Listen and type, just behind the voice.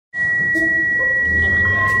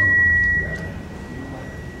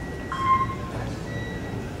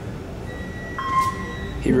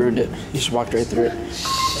He ruined it. He just walked right through it.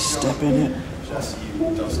 Step in it. Jesse,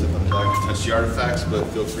 you don't step on the jacket, touch the artifacts, but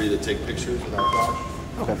feel free to take pictures without flash.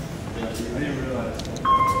 Okay. I didn't realize.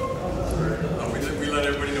 We let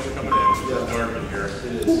everybody know we're coming in. It's dark in here.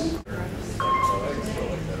 It is.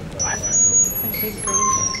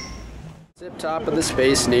 Tip top of the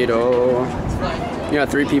Space Needle. You know,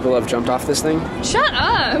 3 people have jumped off this thing. Shut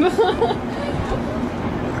up!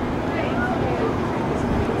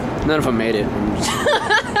 None of them made it.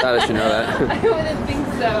 Thought I should know that. I wouldn't think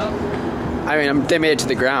so. I mean, they made it to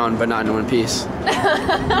the ground, but not in one piece.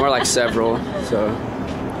 More like several. So.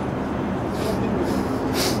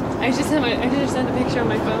 I just sent a picture on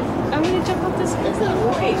my phone. I'm gonna jump off this cliff.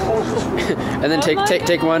 And then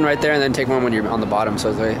take one right there, and then take one when you're on the bottom.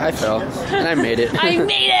 So it's like, I fell, and I made it. I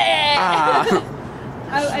made it! Ah.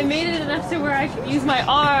 I made it enough to where I can use my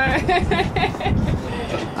arm.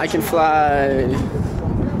 I can fly.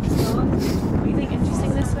 Anything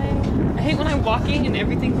interesting this way? I hate when I'm walking and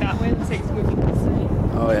everything that way looks like it's moving this way.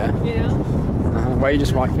 Oh yeah. You know? Why are you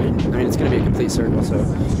just walking? I mean, it's gonna be a complete circle, so.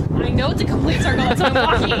 I know it's a complete circle, that's why I'm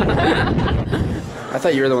walking. I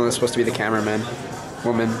thought you were the one that's supposed to be the cameraman,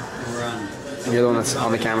 woman. And you're the one that's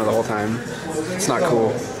on the camera the whole time. It's not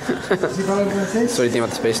cool. So what do you think about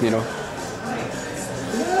the Space Needle?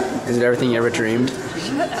 Is it everything you ever dreamed?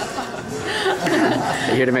 Shut up. Are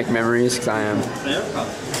you here to make memories? Because I am. I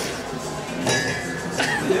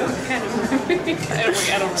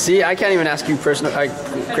don't know. See, I can't even ask you personal,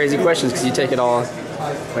 crazy questions because you take it all.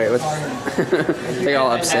 Wait, what? Take it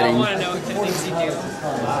all upsetting. I don't want to know what things you do.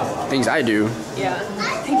 Things I do. Yeah,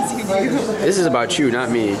 things you do. This is about you, not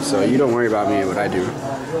me. So you don't worry about me and what I do.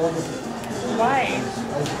 Why?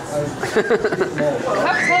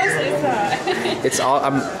 How close is that? It's all.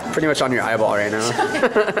 I'm pretty much on your eyeball right now.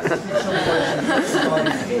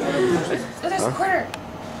 Oh, there's a quarter.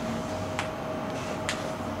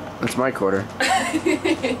 That's my quarter.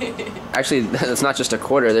 Actually, that's not just a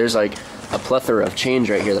quarter. There's like a plethora of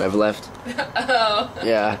change right here that I've left. Oh.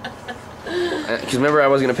 Yeah. Because remember, I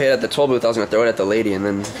was gonna pay it at the toll booth. I was gonna throw it at the lady, and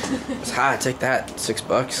then it's take that, $6.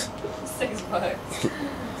 $6.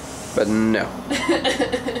 But no.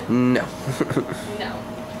 No. No.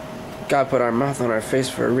 God put our mouth on our face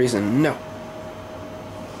for a reason. No.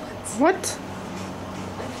 What?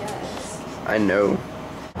 I guess. I know.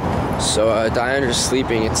 So Diana's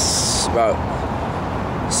sleeping. It's about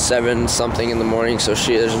 7 something in the morning, so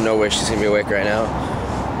there's no way she's gonna be awake right now.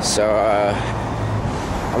 So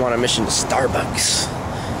I'm on a mission to Starbucks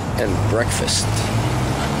and breakfast.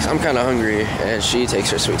 So I'm kind of hungry, and she takes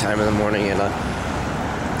her sweet time in the morning, and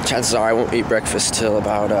chances are I won't eat breakfast till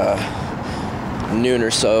about noon or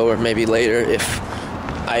so, or maybe later if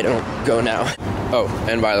I don't go now. Oh,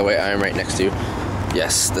 and by the way, I am right next to,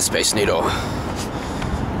 yes, the Space Needle.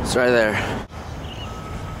 It's right there.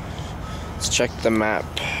 Let's check the map.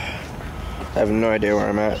 I have no idea where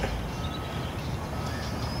I'm at.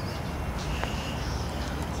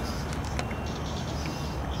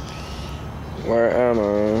 Where am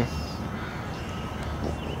I?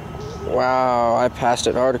 Wow, I passed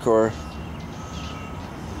it hardcore.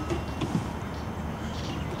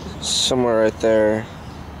 Somewhere right there.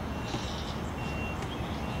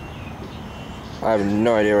 I have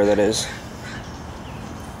no idea where that is.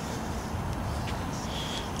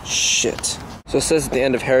 Shit. So it says at the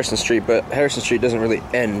end of Harrison Street, but Harrison Street doesn't really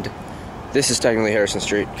end. This is technically Harrison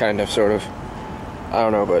Street, kind of, sort of. I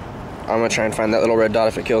don't know, but I'm gonna try and find that little red dot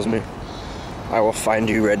if it kills me. I will find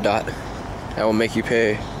you, red dot. I will make you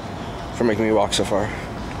pay for making me walk so far.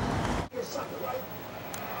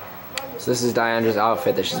 So this is Diandra's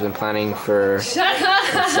outfit that she's been planning for,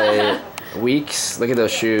 let's say, weeks. Look at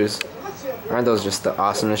those shoes. Aren't those just the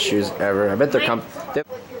awesomest shoes ever? I bet they're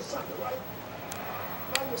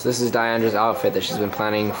So this is Diandra's outfit that she's been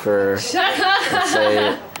planning for, let's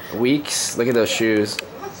say, weeks. Look at those shoes.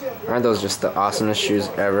 Aren't those just the awesomest shoes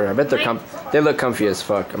ever? I bet they look comfy as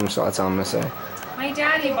fuck. That's all I'm gonna say. My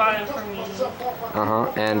daddy bought them for me.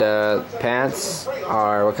 And pants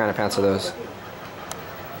are, what kind of pants are those?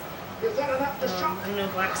 I don't know,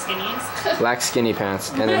 black skinnies. Black skinny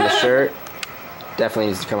pants. And then the shirt definitely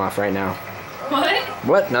needs to come off right now. What?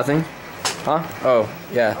 What? Nothing? Huh? Oh,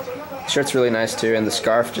 yeah. The shirt's really nice too, and the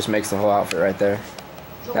scarf just makes the whole outfit right there.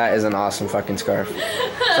 That is an awesome fucking scarf.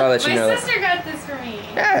 So I'll let you know My sister got this for me.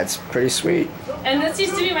 Yeah, it's pretty sweet. And this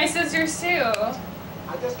used to be my sister's too.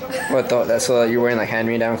 What, that's so you're wearing like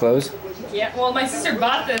hand-me-down clothes? Yeah, well, my sister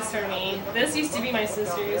bought this for me. This used to be my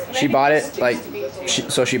sister's. She bought it, like,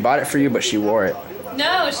 so she bought it for you, but she wore it.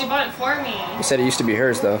 No, she bought it for me. You said it used to be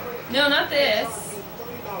hers, though. No, not this.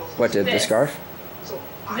 What did, the scarf?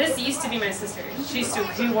 This used to be my sister's. She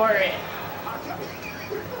wore it.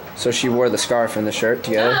 So she wore the scarf and the shirt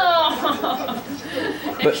together. Oh.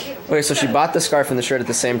 But okay, so she bought the scarf and the shirt at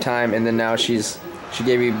the same time, and then now she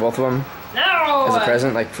gave you both of them No. as a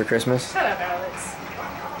present, like for Christmas, Shut up, Alex.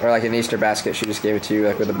 or like an Easter basket. She just gave it to you,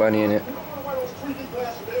 like with a bunny in it.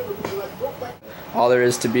 All there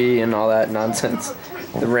is to be and all that nonsense.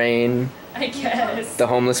 The rain, I guess. the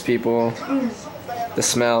homeless people, the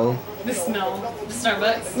smell, The smell. The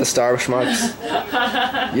Starbucks. the Star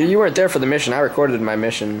Schmucks. You weren't there for the mission. I recorded my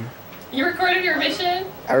mission. You recorded your mission?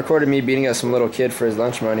 I recorded me beating up some little kid for his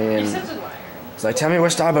lunch money, You're and such a liar. he's like, "Tell me where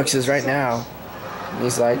Starbucks is right now." And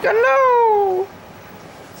he's like, "No!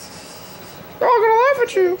 They're all gonna laugh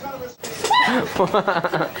at you."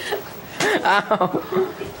 Ow.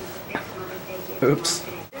 Oops.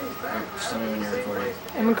 Just tell me when you're recording.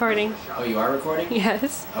 I'm recording. Oh, you are recording?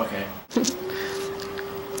 Yes. Okay.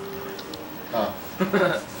 Oh.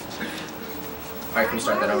 Alright, can we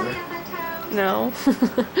start that over? No.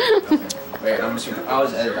 Okay. Wait, I'll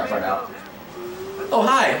just edit that part out. Oh,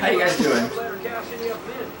 hi! How you guys doing?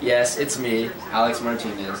 Yes, it's me, Alex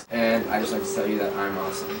Martinez, and I just like to tell you that I'm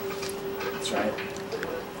awesome. That's right.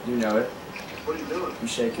 You know it. You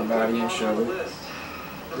shake your body and show it.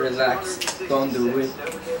 Relax. Don't do it.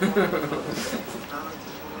 What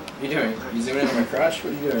are you doing? You zooming in on my crotch?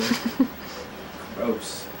 What are you doing?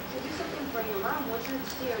 Gross. What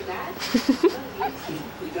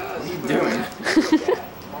are you doing?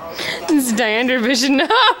 This is Diana Vision. No!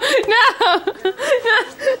 No!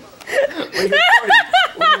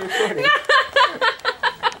 What are you recording?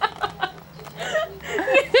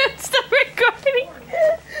 Stop recording.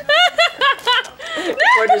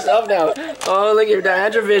 Record yourself now. Oh, look at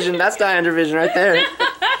Diandra Vision. That's Diandra Vision right there.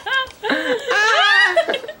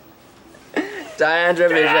 Diandra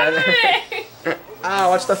Vision. Ah,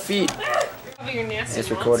 watch the feet. Your nasty It's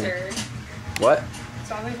recording. monster. What?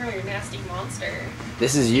 It's all from your nasty monster.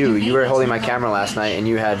 This is you. You were holding my camera last night and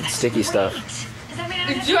you had sticky stuff.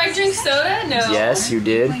 Do I drink soda? No. Yes, you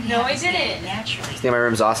did. No, I didn't. You think my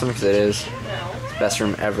room's awesome? Because it is. No. Best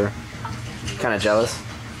room ever. Kind of jealous.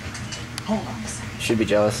 Should be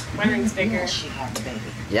jealous. My room's bigger.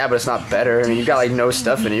 Yeah, but it's not better. I mean, you got like no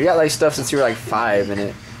stuff in it. You got like stuff since you were like 5 in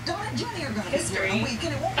it. History.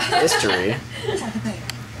 History.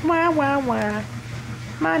 Wah, wah, wah.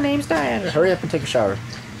 My name's Diana. Hurry up and take a shower.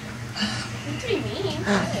 What do you mean?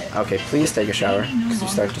 Okay, please take a shower, because you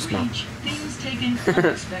start to smell. Things take an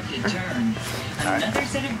unexpected turn. Another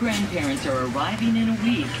set of grandparents are arriving in a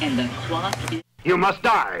week, and the clock is... You must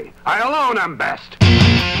die. I alone am best.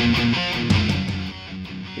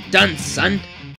 You're done, son.